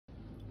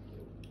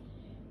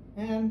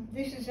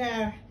This is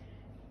our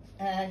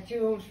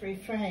Jewel's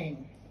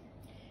refrain.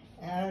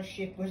 Our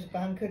ship was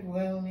bunkered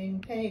well in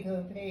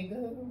Pago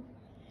Pago,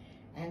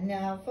 and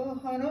now for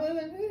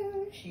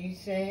Honolulu she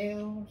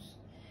sails,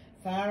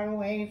 far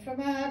away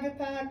from our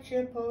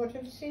departure port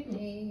of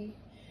Sydney,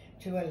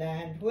 to a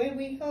land where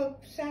we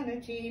hope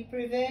sanity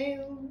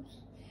prevails.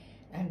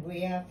 And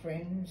we are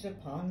friends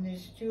upon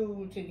this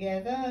jewel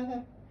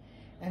together,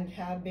 and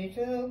how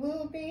bitter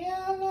will be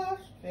our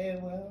last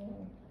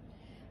farewell.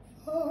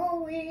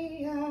 For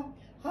we are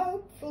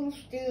hopeful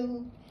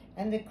still,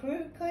 and the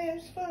crew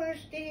cares for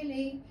us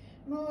dearly,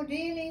 more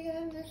dearly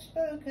than the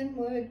spoken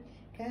word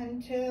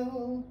can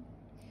tell.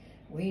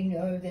 We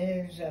know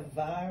there's a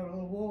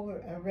viral war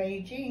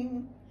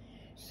a-raging,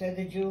 so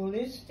the Jewel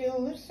is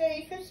still the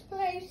safest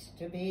place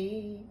to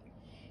be.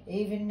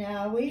 Even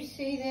now we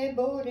see their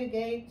border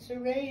gates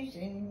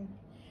a-raising,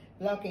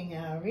 blocking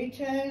our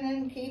return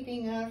and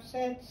keeping us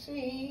at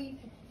sea.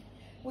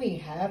 We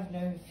have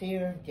no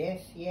fear of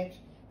death yet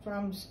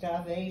from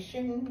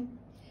starvation,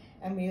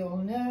 and we all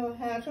know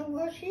how to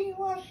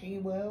washy-washy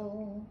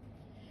well.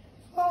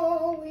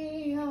 For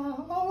we are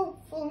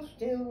hopeful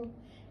still,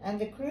 and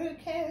the crew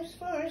cares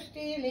for us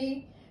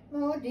dearly,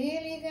 more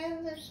dearly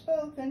than the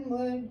spoken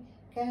word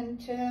can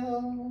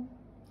tell.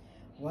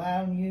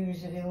 While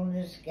news of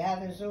illness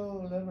gathers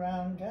all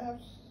around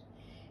us,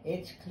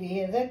 it's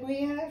clear that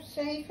we are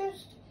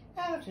safest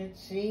out at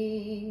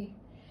sea.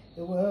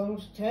 The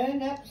world's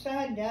turned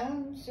upside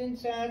down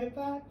since our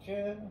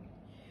departure.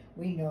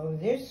 We know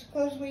this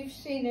 'cause we've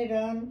seen it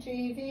on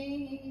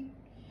TV.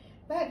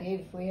 But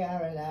if we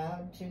are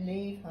allowed to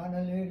leave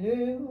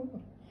Honolulu,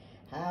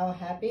 how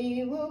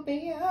happy will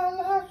be our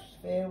last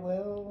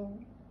farewell.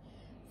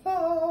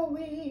 For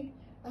we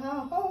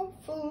are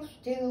hopeful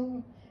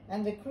still,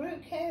 and the crew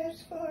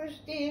cares for us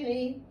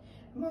dearly,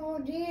 more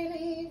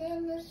dearly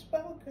than the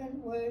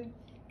spoken word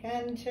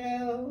can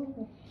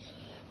tell.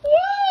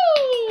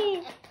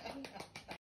 Woo!